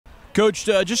Coach,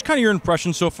 just kind of your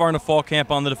impression so far in the fall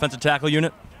camp on the defensive tackle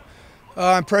unit?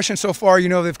 Impression so far,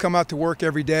 they've come out to work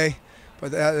every day,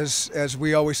 but as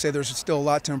we always say, there's still a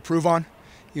lot to improve on.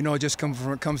 It just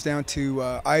comes down to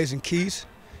eyes and keys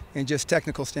and just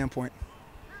technical standpoint.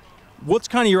 What's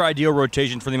kind of your ideal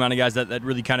rotation for the amount of guys that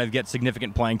really kind of get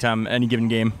significant playing time any given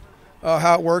game?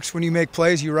 How it works, when you make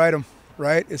plays, you write them,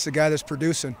 right? It's the guy that's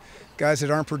producing. Guys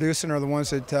that aren't producing are the ones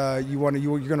that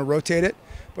you're going to rotate it.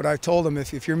 But I've told them,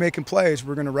 if you're making plays,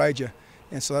 we're going to ride you.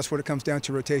 And so that's what it comes down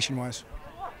to rotation-wise.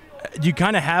 Do you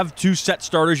kind of have two set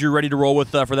starters you're ready to roll with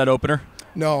for that opener?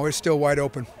 No, it's still wide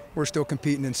open. We're still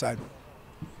competing inside.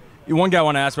 One guy I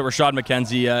want to ask about Rashad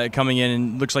McKenzie coming in,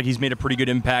 and looks like he's made a pretty good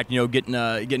impact,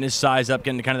 getting his size up,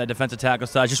 getting kind of that defensive tackle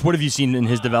size. Just what have you seen in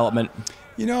his development?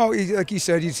 Like you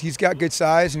said, he's got good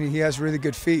size and he has really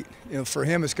good feet. For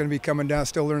him, it's going to be coming down,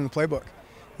 still learning the playbook,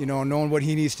 knowing what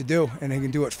he needs to do, and he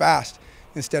can do it fast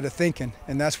instead of thinking,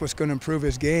 and that's what's going to improve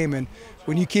his game. And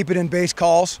when you keep it in base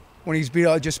calls, when he's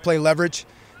able to just play leverage,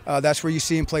 that's where you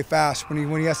see him play fast.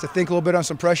 When he has to think a little bit on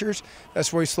some pressures,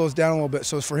 that's where he slows down a little bit.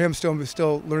 So for him,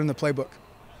 still learning the playbook.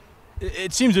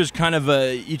 It seems there's kind of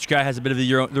each guy has a bit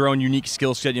of their own unique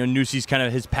skill set. Nusi's kind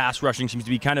of his pass rushing seems to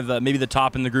be kind of maybe the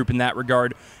top in the group in that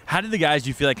regard. How do the guys, do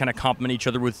you feel like, kind of complement each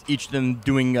other with each of them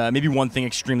doing maybe one thing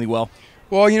extremely well?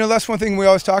 Well, that's one thing we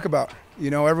always talk about.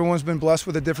 Everyone's been blessed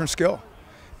with a different skill,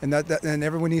 and and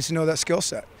everyone needs to know that skill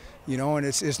set. And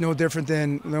it's no different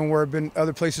than where I've been,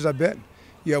 other places I've been.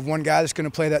 You have one guy that's going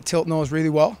to play that tilt nose really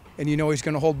well, and he's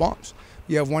going to hold bombs.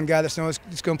 You have one guy that's going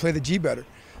to play the G better.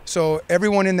 So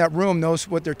everyone in that room knows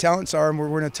what their talents are, and we're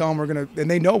going to tell them and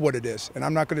they know what it is, and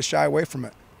I'm not going to shy away from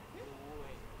it.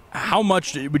 How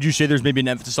much would you say there's maybe an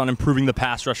emphasis on improving the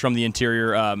pass rush from the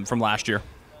interior from last year?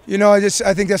 I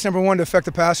think that's number one, to affect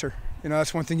the passer.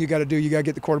 That's one thing you got to do. You got to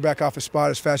get the quarterback off his spot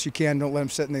as fast as you can. Don't let him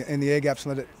sit in the A gaps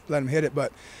and let him hit it.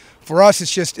 But for us,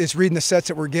 it's reading the sets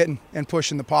that we're getting and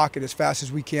pushing the pocket as fast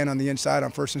as we can on the inside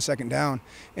on first and second down,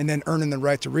 and then earning the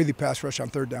right to really pass rush on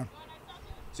third down.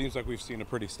 Seems like we've seen a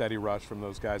pretty steady rush from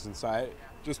those guys inside.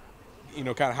 Just, kind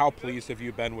of how pleased have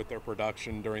you been with their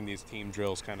production during these team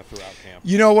drills kind of throughout camp?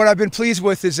 What I've been pleased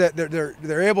with is that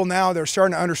they're able now, they're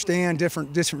starting to understand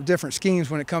different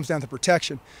schemes when it comes down to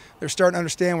protection. They're starting to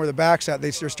understand where the back's at.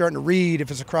 They're starting to read,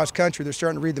 if it's across country, they're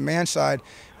starting to read the man side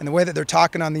and the way that they're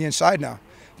talking on the inside now.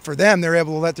 For them, they're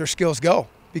able to let their skills go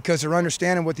because they're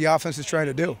understanding what the offense is trying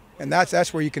to do, and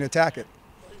that's where you can attack it.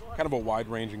 Kind of a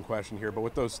wide-ranging question here, but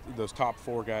with those top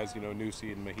four guys,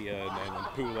 Nusi and Mejia and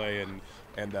Pule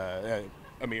and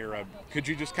Amir, could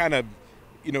you just kind of,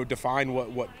 define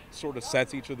what sort of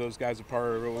sets each of those guys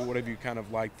apart, or what have you kind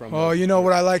of liked from? Oh,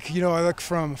 what I like, I look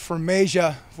from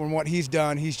Mejia, from what he's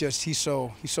done. He's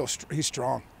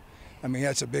strong. I mean,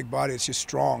 that's a big body. It's just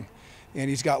strong, and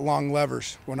he's got long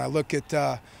levers. When I look at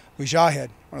Mujahid,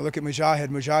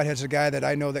 Mujahid's a guy that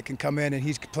I know that can come in, and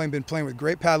he's been playing with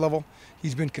great pad level.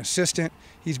 He's been consistent.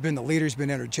 He's been the leader. He's been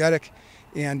energetic,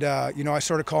 and I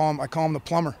sort of call him the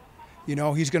plumber.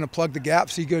 He's going to plug the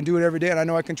gaps. He's going to do it every day, and I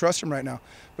know I can trust him right now.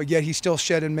 But yet he's still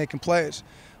shedding, making plays.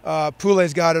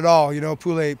 Pule's got it all.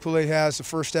 Pule has the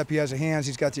first step. He has the hands.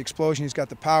 He's got the explosion. He's got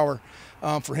the power.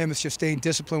 For him, it's just staying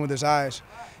disciplined with his eyes.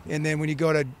 And then when you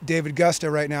go to David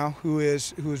Gusta right now, who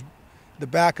is the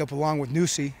backup along with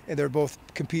Nusi, and they're both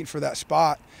competing for that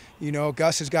spot.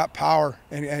 Gus has got power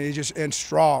and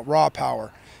raw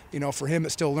power. For him,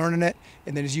 it's still learning it.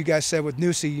 And then, as you guys said with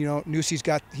Nusi, Nusi's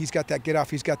got that get off.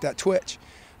 He's got that twitch.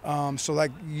 So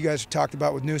like you guys talked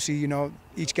about with Nusi,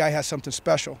 each guy has something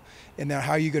special. And then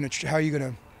how are you going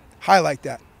to highlight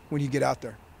that when you get out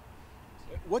there?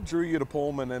 What drew you to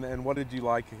Pullman, and what did you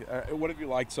like? What have you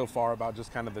liked so far about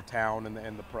just kind of the town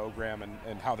and the program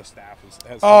and how the staff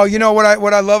has? Oh,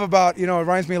 what I love about it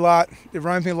reminds me a lot. It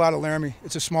reminds me a lot of Laramie.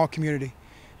 It's a small community,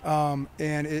 and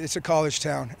it's a college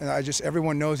town, and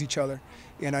everyone knows each other,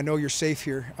 and I know you're safe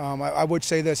here. I would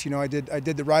say this, I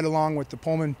did the ride along with the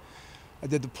Pullman. I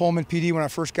did the Pullman PD when I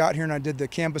first got here, and I did the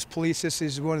campus police. This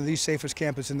is one of the safest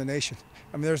campuses in the nation.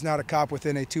 I mean, there's not a cop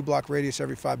within a 2-block radius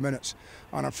every 5 minutes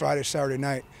on a Friday, Saturday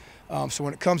night. So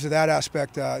when it comes to that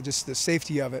aspect, just the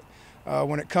safety of it.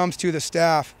 When it comes to the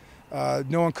staff,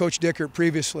 knowing Coach Dickert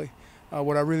previously,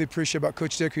 what I really appreciate about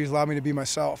Coach Dickert, he's allowed me to be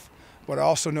myself. But I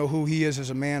also know who he is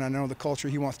as a man. I know the culture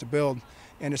he wants to build,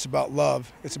 and it's about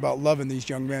love. It's about loving these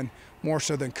young men more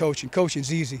so than coaching.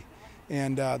 Coaching's easy.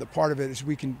 And the part of it is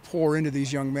we can pour into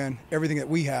these young men everything that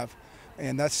we have,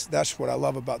 and that's what I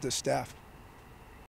love about this staff.